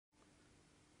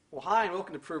Well, hi and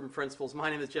welcome to Proven Principles. My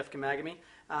name is Jeff Kamagami.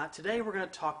 Today we're going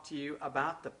to talk to you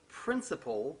about the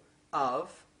principle of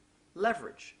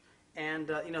leverage. And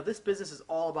this business is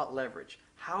all about leverage.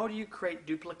 How do you create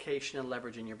duplication and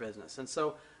leverage in your business? And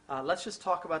so let's just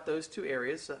talk about those two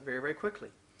areas very, very quickly.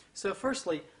 So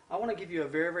firstly, I want to give you a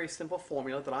very, very simple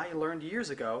formula that I learned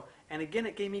years ago. And again,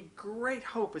 it gave me great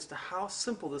hope as to how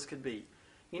simple this could be.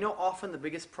 You know, often the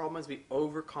biggest problem is we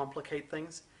overcomplicate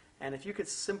things. And if you could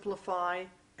simplify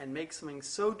and make something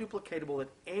so duplicatable that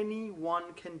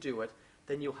anyone can do it,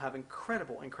 then you'll have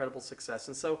incredible, incredible success.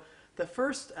 And so the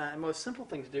first and most simple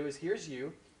thing to do is here's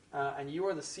you, and you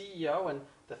are the CEO and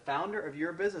the founder of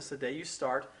your business the day you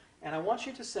start, and I want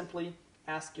you to simply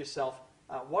ask yourself,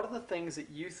 what are the things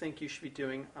that you think you should be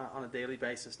doing on a daily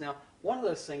basis? Now, one of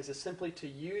those things is simply to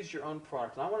use your own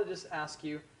product. And I want to just ask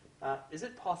you, is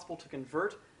it possible to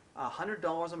convert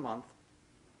 $100 a month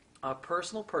of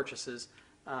personal purchases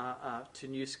to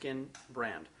Nu Skin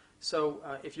brand? So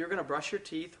if you're going to brush your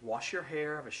teeth, wash your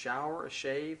hair, have a shower, a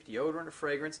shave, deodorant, a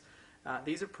fragrance,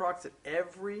 these are products that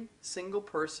every single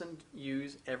person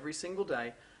uses every single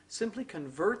day. Simply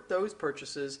convert those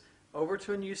purchases over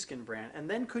to a Nu Skin brand, and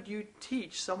then could you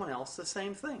teach someone else the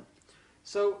same thing?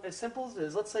 So as simple as it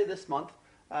is, let's say this month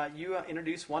you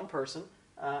introduce one person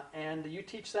and you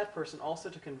teach that person also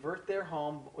to convert their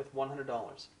home with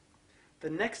 $100. The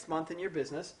next month in your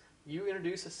business, you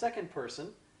introduce a second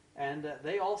person, and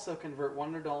they also convert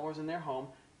 $100 in their home,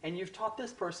 and you've taught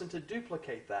this person to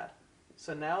duplicate that.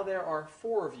 So now there are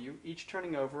 4 of you, each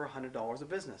turning over $100 of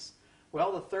business.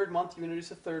 Well, the third month you introduce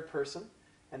a third person,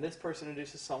 and this person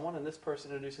introduces someone, and this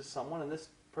person introduces someone, and this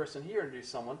person here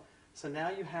introduces someone. So now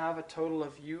you have a total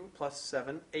of you plus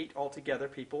 7, 8 altogether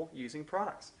people using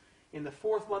products. In the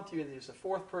fourth month you introduce a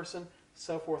fourth person,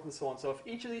 so forth and so on. So if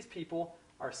each of these people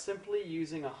are simply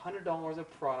using $100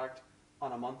 of product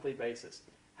on a monthly basis,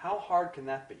 how hard can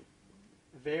that be?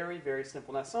 Very, very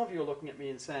simple. Now some of you are looking at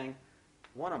me and saying,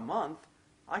 one a month?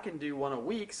 I can do one a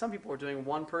week. Some people are doing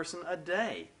one person a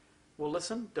day. Well,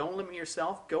 listen, don't limit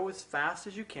yourself. Go as fast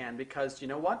as you can, because you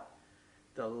know what?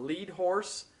 The lead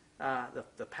horse,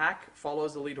 the pack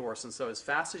follows the lead horse, and so as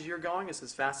fast as you're going is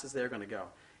as fast as they're going to go.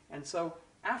 And so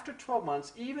after 12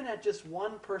 months, even at just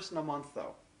one person a month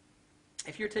though,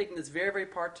 if you're taking this very, very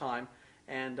part-time,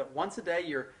 and once a day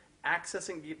you're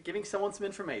accessing, giving someone some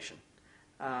information,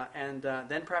 and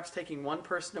then perhaps taking one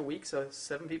person a week, so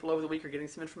 7 people over the week are getting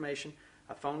some information,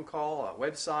 a phone call, a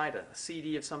website, a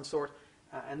CD of some sort,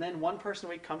 and then one person a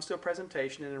week comes to a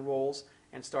presentation and enrolls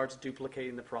and starts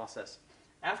duplicating the process.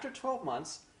 After 12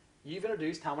 months, you've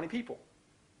introduced how many people?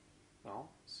 Well,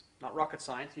 it's not rocket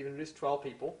science. You've introduced 12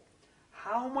 people.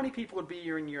 How many people would be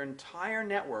in your entire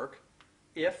network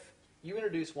if you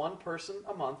introduce one person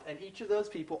a month and each of those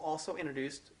people also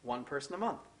introduced one person a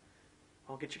month?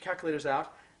 I'll get your calculators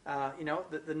out.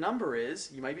 The number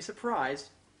is, you may be surprised,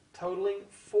 totaling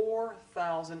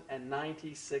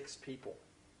 4,096 people.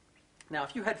 Now,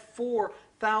 if you had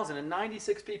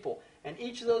 4,096 people, and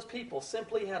each of those people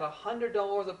simply had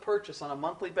 $100 of purchase on a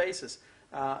monthly basis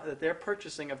that they're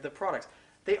purchasing of the products,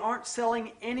 they aren't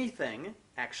selling anything,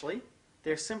 actually.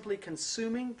 They're simply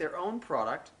consuming their own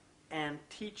product and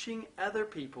teaching other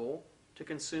people to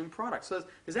consume products. So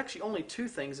there's actually only 2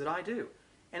 things that I do.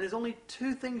 And there's only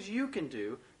 2 things you can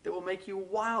do that will make you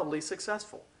wildly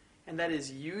successful. And that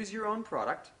is use your own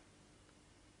product,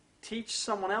 teach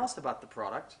someone else about the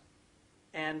product,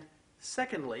 and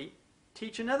secondly,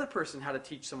 teach another person how to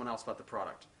teach someone else about the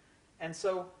product. And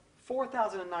so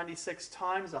 4,096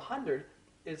 times 100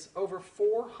 is over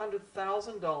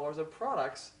 $400,000 of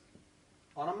products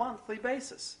on a monthly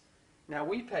basis. Now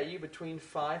we pay you between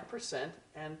 5%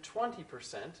 and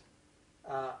 20%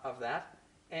 of that,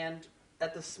 and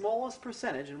at the smallest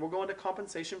percentage, and we'll go into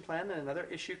compensation plan and another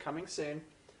issue coming soon,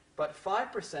 but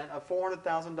 5% of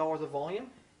 $400,000 of volume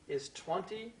is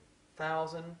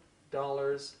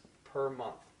 $20,000 per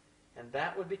month. And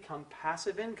that would become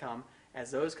passive income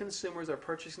as those consumers are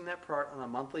purchasing that product on a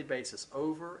monthly basis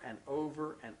over and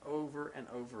over and over and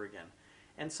over again.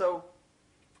 And so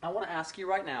I want to ask you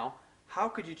right now, how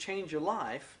could you change your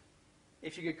life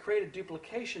if you could create a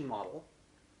duplication model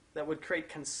that would create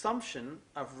consumption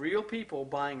of real people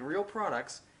buying real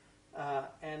products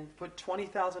and put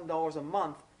 $20,000 a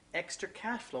month extra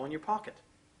cash flow in your pocket?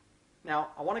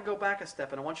 Now, I want to go back a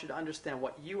step, and I want you to understand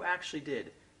what you actually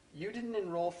did. You didn't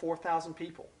enroll 4,000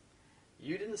 people.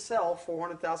 You didn't sell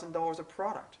 $400,000 of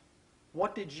product.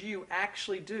 What did you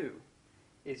actually do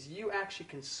is you actually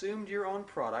consumed your own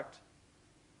product,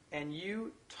 and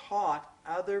you taught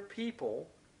other people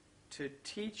to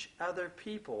teach other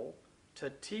people to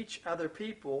teach other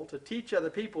people to teach other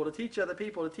people to teach other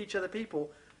people to teach other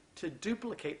people to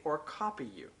duplicate or copy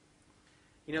you.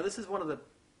 You know, this is one of the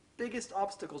biggest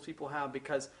obstacles people have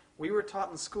because we were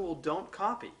taught in school, don't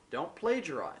copy, don't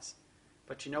plagiarize.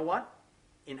 But you know what?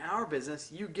 In our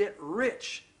business, you get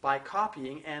rich by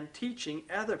copying and teaching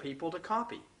other people to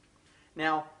copy.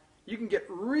 Now, you can get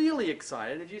really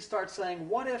excited if you start saying,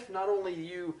 what if not only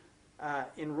you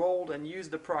enrolled and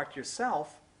used the product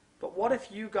yourself, but what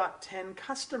if you got 10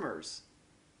 customers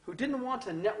who didn't want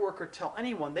to network or tell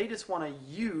anyone, they just want to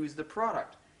use the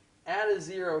product. Add a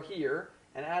 0 here,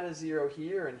 and add a 0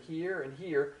 here, and here, and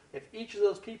here. If each of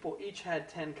those people each had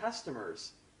 10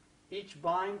 customers, each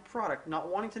buying product, not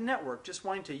wanting to network, just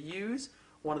wanting to use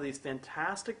one of these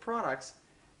fantastic products,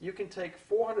 you can take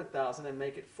 400,000 and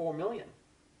make it 4 million.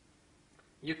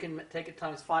 You can take it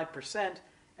times 5%,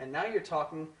 and now you're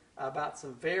talking about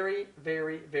some very,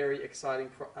 very, very exciting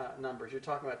numbers. You're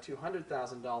talking about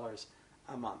 $200,000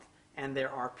 a month. And there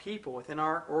are people within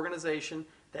our organization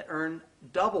that earn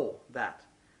double that.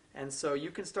 And so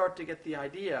you can start to get the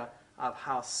idea of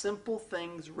how simple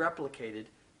things replicated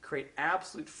create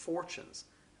absolute fortunes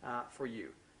for you.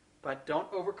 But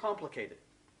don't overcomplicate it.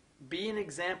 Be an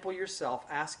example yourself.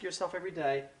 Ask yourself every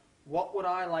day, what would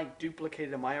I like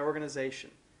duplicated in my organization?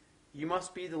 You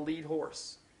must be the lead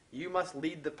horse. You must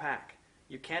lead the pack.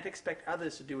 You can't expect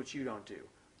others to do what you don't do.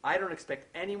 I don't expect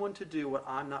anyone to do what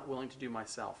I'm not willing to do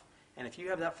myself. And if you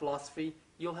have that philosophy,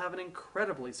 you'll have an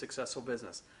incredibly successful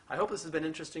business. I hope this has been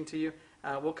interesting to you.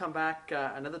 We'll come back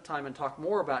another time and talk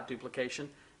more about duplication.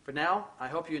 For now, I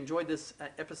hope you enjoyed this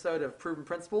episode of Proven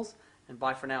Principles, and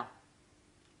bye for now.